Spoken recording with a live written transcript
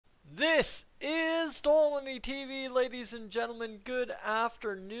This is Dolynny TV, ladies and gentlemen. Good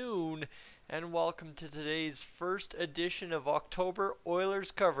afternoon, and welcome to today's first edition of October Oilers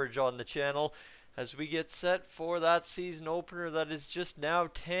coverage on the channel as we get set for that season opener that is just now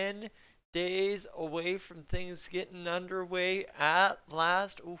 10 days away from things getting underway at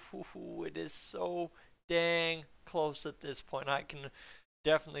last. Ooh, it is so dang close at this point. I can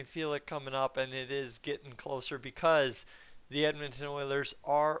definitely feel it coming up, and it is getting closer because the Edmonton Oilers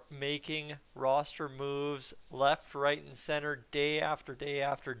are making roster moves left, right, and center day after day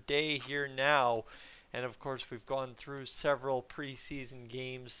after day here now. And of course, we've gone through several preseason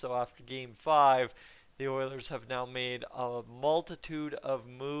games. So after game 5, the Oilers have now made a multitude of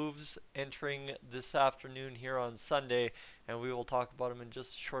moves entering this afternoon here on Sunday. And we will talk about them in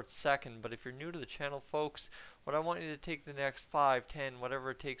just a short second. But if you're new to the channel, folks, what I want you to take the next 5, 10,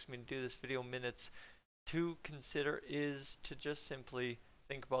 whatever it takes me to do this video minutes to consider is to just simply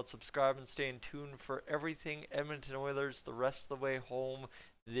think about subscribing, staying tuned for everything Edmonton Oilers the rest of the way home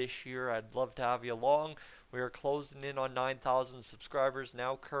this year. I'd love to have you along. We are closing in on 9,000 subscribers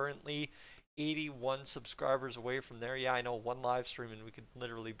now, currently 81 subscribers away from there. Yeah, I know, one live stream and we could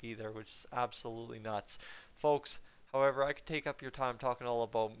literally be there, which is absolutely nuts. Folks, however, I could take up your time talking all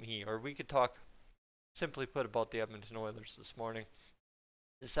about me, or we could talk, simply put, about the Edmonton Oilers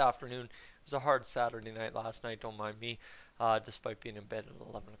this afternoon. It was a hard Saturday night last night, don't mind me, despite being in bed at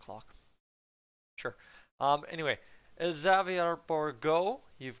 11 o'clock. Sure. Anyway, Xavier Bourgault,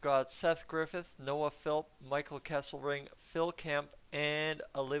 you've got Seth Griffith, Noah Philp, Michael Kesselring, Phil Kemp, and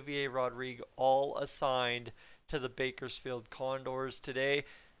Olivier Rodrigue all assigned to the Bakersfield Condors today.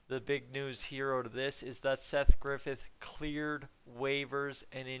 The big news here out of this is that Seth Griffith cleared waivers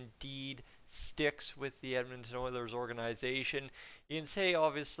and indeed sticks with the Edmonton Oilers organization. You can say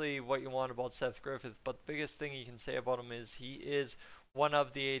obviously what you want about Seth Griffith, but the biggest thing you can say about him is he is one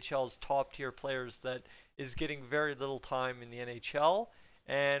of the AHL's top tier players that is getting very little time in the NHL.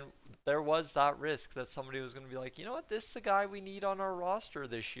 And there was that risk that somebody was going to be like, you know what, this is the guy we need on our roster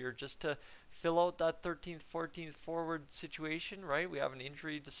this year just to fill out that 13th, 14th forward situation, right? We have an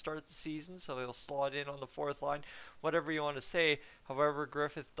injury to start the season, so he'll slot in on the fourth line, whatever you want to say. However,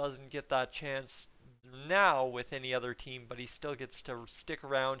 Griffith doesn't get that chance now with any other team, but he still gets to stick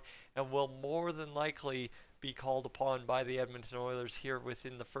around and will more than likely be called upon by the Edmonton Oilers here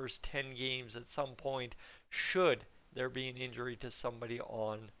within the first 10 games at some point, should there be an injury to somebody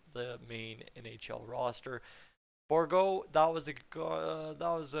on the main NHL roster. Bourgault, that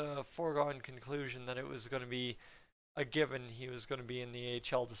was a foregone conclusion that it was going to be a given. He was going to be in the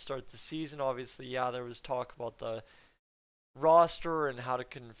AHL to start the season. Obviously, yeah, there was talk about the roster and how to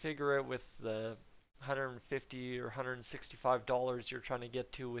configure it with the $150 or $165 you're trying to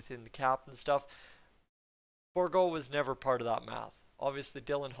get to within the cap and stuff. Bourgault was never part of that math. Obviously,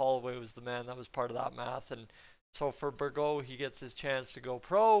 Dylan Holloway was the man that was part of that math, and so for Bourgault, he gets his chance to go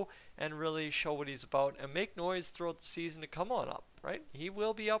pro and really show what he's about and make noise throughout the season to come on up, right? He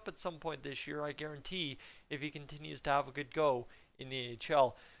will be up at some point this year, I guarantee, if he continues to have a good go in the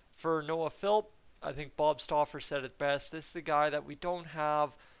AHL. For Noah Philp, I think Bob Stauffer said it best. This is a guy that we don't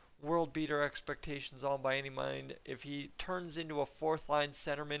have world beater expectations on by any mind. If he turns into a fourth line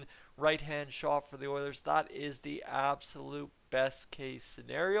centerman, right hand shot for the Oilers, that is the absolute best case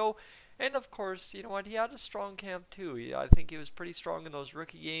scenario. And of course, you know what, he had a strong camp too. I think he was pretty strong in those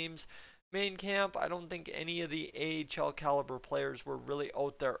rookie games. Main camp, I don't think any of the AHL caliber players were really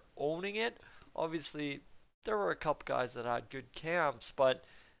out there owning it. Obviously, there were a couple guys that had good camps, but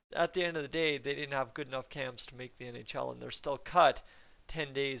at the end of the day, they didn't have good enough camps to make the NHL, and they're still cut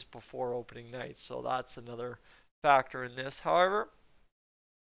 10 days before opening night. So that's another factor in this. However,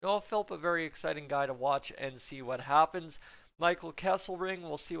 Noah Philp, a very exciting guy to watch and see what happens. Michael Kesselring,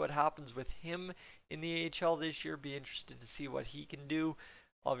 we'll see what happens with him in the AHL this year. Be interested to see what he can do.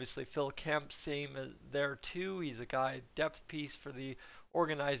 Obviously, Phil Kemp, same there too. He's a guy, depth piece for the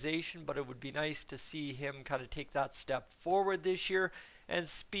organization, but it would be nice to see him kind of take that step forward this year. And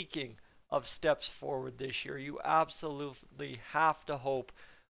speaking of steps forward this year, you absolutely have to hope,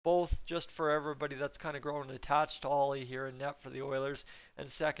 both just for everybody that's kind of grown attached to Ollie here in net for the Oilers, and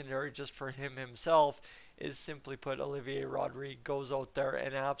secondary just for him himself, is simply put, Olivier Rodrigue goes out there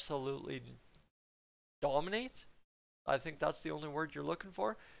and absolutely dominates. I think that's the only word you're looking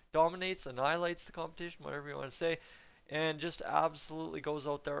for. Dominates, annihilates the competition, whatever you want to say, and just absolutely goes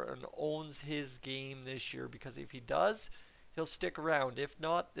out there and owns his game this year, because if he does, he'll stick around. If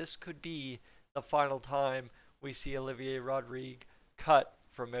not, this could be the final time we see Olivier Rodrigue cut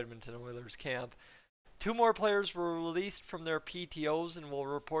from Edmonton Oilers camp. 2 more players were released from their PTOs and will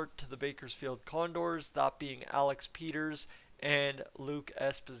report to the Bakersfield Condors, that being Alex Peters and Luke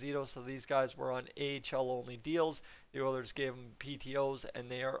Esposito. So these guys were on AHL only deals. The Oilers gave them PTOs, and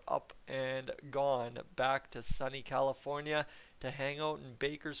they are up and gone back to sunny California to hang out in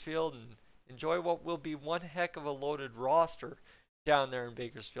Bakersfield and enjoy what will be one heck of a loaded roster down there in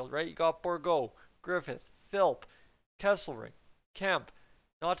Bakersfield, right? You got Bourgault, Griffith, Philp, Kesselring, Kemp,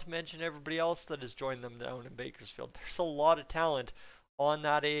 not to mention everybody else that has joined them down in Bakersfield. There's a lot of talent on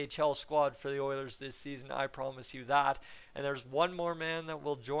that AHL squad for the Oilers this season, I promise you that. And there's one more man that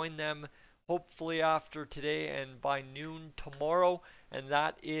will join them hopefully after today and by noon tomorrow, and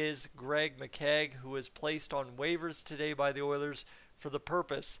that is Greg McKegg, who was placed on waivers today by the Oilers for the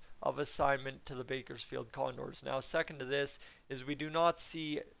purpose of assignment to the Bakersfield Condors. Now, second to this is we do not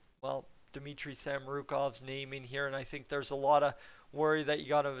see, well, Dmitry Samorukov's name in here, and I think there's a lot of worry that you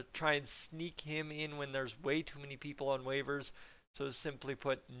got to try and sneak him in when there's way too many people on waivers. So simply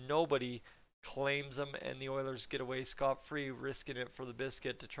put, nobody claims him, and the Oilers get away scot-free, risking it for the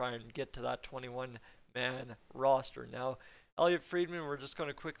biscuit to try and get to that 21-man roster. Now, Elliot Friedman, we're just going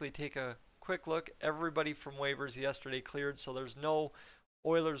to quickly take a quick look. Everybody from waivers yesterday cleared, so there's no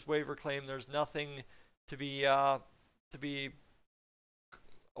Oilers waiver claim. There's nothing to be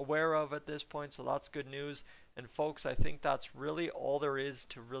aware of at this point, so that's good news. And folks, I think that's really all there is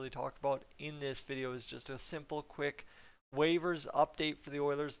to really talk about in this video, is just a simple, quick waivers update for the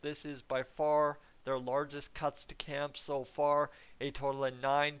Oilers. This is by far their largest cuts to camp so far. A total of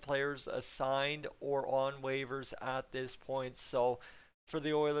 9 players assigned or on waivers at this point. So for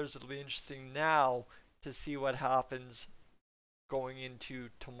the Oilers, it'll be interesting now to see what happens going into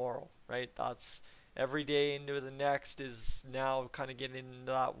tomorrow, right? That's every day into the next is now kind of getting into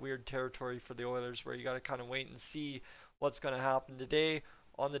that weird territory for the Oilers, where you got to kind of wait and see what's going to happen today.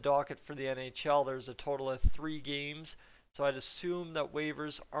 On the docket for the NHL, there's a total of 3 games. So I'd assume that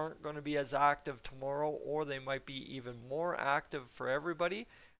waivers aren't going to be as active tomorrow, or they might be even more active for everybody.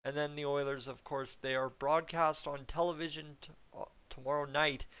 And then the Oilers, of course, they are broadcast on television tomorrow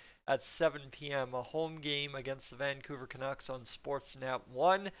night at 7 p.m. A home game against the Vancouver Canucks on Sportsnet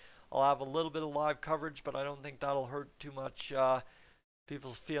 1. I'll have a little bit of live coverage, but I don't think that'll hurt too much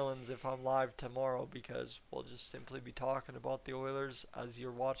people's feelings if I'm live tomorrow, because we'll just simply be talking about the Oilers as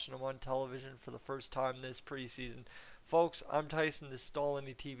you're watching them on television for the first time this preseason. Folks, I'm Tyson, this is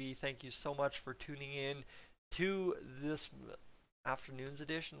Dolynny TV. Thank you so much for tuning in to this afternoon's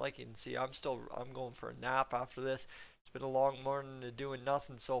edition. Like you can see, I'm going for a nap after this. It's been a long morning of doing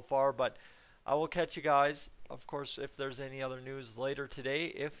nothing so far, but I will catch you guys, of course, if there's any other news later today.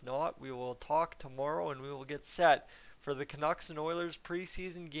 If not, we will talk tomorrow, and we will get set for the Canucks and Oilers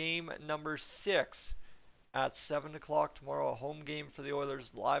preseason game number 6 at 7 o'clock tomorrow. A home game for the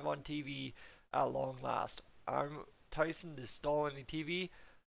Oilers, live on TV at long last. I'm Tyson, this is Dolynny TV.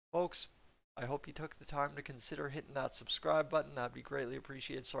 Folks, I hope you took the time to consider hitting that subscribe button. That'd be greatly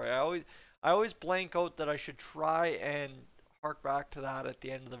appreciated. Sorry, I always blank out that I should try and hark back to that at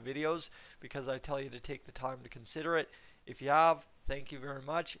the end of the videos, because I tell you to take the time to consider it. If you have, thank you very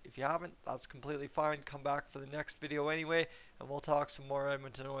much. If you haven't, that's completely fine. Come back for the next video anyway, and we'll talk some more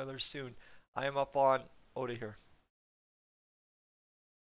Edmonton Oilers soon. I am up on out of here.